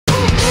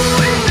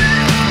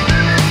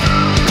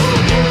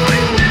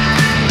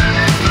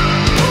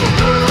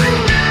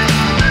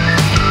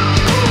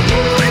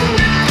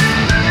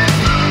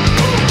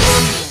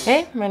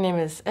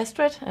is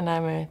Astrid and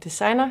I'm a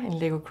designer in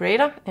LEGO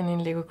Creator and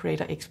in LEGO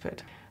Creator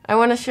Expert. I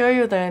want to show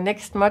you the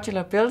next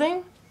modular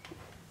building.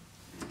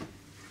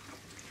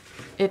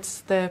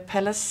 It's the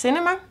Palace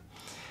Cinema.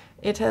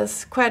 It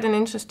has quite an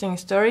interesting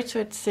story to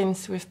it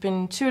since we've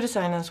been 2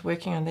 designers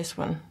working on this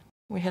one.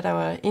 We had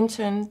our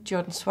intern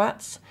Jordan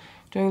Schwartz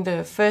doing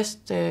the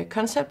first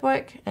concept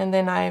work, and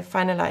then I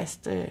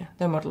finalized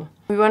the model.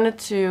 We wanted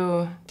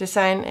to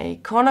design a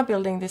corner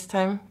building this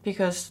time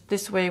because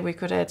this way we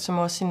could add some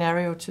more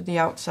scenario to the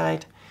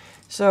outside.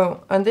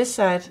 So on this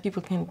side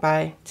people can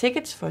buy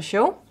tickets for a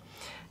show,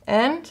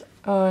 and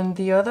on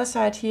the other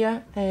side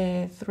here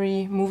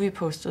 3 movie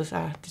posters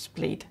are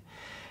displayed.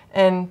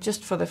 And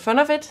just for the fun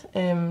of it,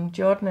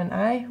 Jordan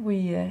and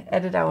we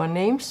added our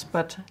names,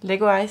 but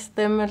Legoized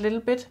them a little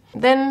bit.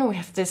 Then we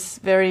have this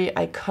very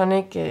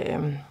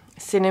iconic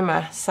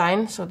cinema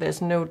sign, so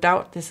there's no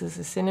doubt this is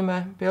a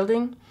cinema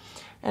building.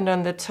 And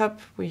on the top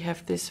we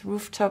have this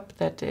rooftop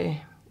that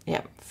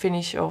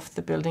finish off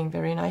the building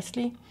very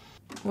nicely.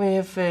 We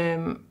have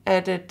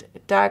added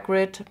dark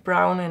red,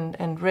 brown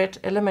and red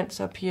elements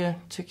up here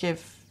to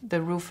give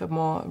the roof a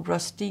more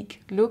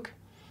rustic look.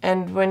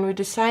 And when we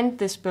designed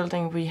this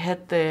building, we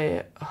had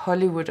the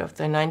Hollywood of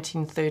the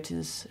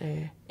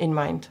 1930s in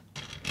mind.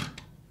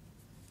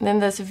 Then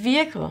there's a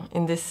vehicle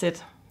in this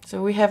set.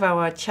 So we have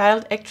our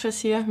child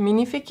actress here,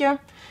 minifigure,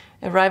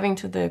 arriving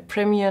to the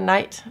premiere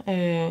night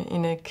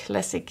in a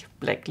classic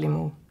black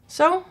limo.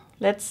 So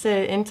let's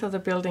enter the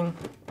building.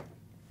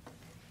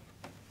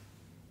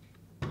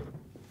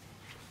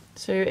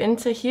 So you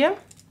enter here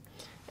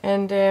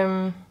and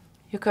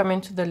you come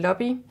into the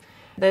lobby.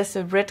 There's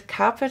a red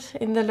carpet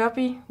in the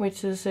lobby,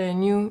 which is a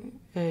new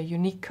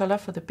unique color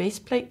for the base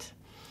plate.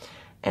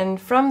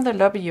 And from the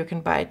lobby you can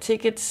buy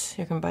tickets,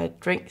 you can buy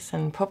drinks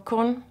and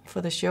popcorn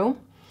for the show.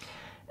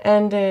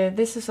 And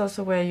this is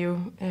also where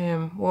you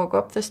walk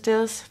up the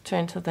stairs to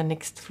enter the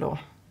next floor.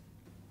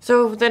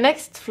 So the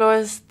next floor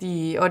is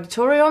the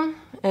auditorium.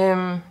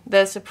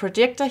 There's a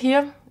projector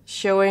here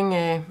showing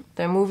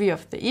the movie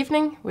of the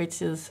evening,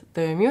 which is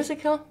the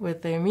musical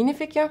with the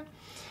minifigure.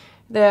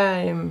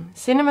 There are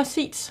cinema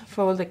seats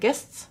for all the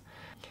guests.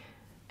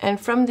 And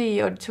from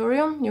the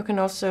auditorium you can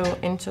also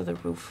enter the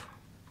roof.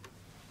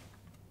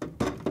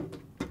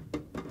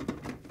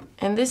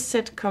 And this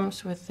set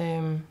comes with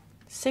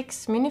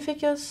 6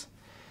 minifigures.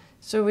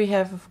 So we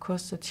have of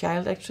course the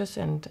child actress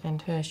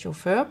and her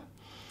chauffeur.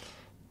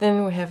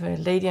 Then we have a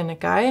lady and a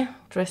guy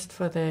dressed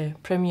for the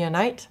premiere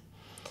night.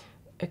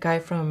 A guy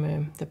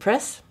from the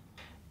press.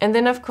 And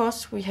then of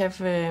course we have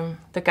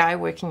the guy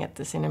working at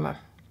the cinema.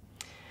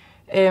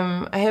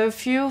 I have a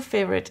few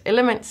favorite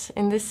elements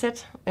in this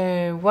set.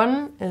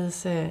 One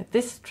is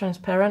this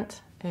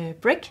transparent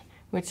brick,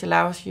 which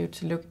allows you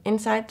to look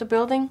inside the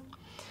building.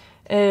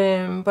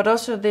 But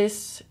also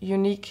this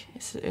unique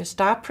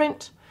star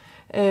print,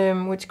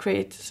 which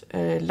creates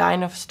a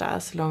line of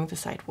stars along the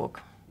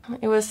sidewalk.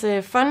 It was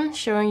fun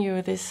showing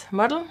you this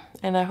model,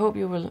 and I hope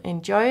you will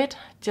enjoy it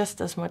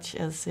just as much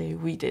as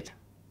we did.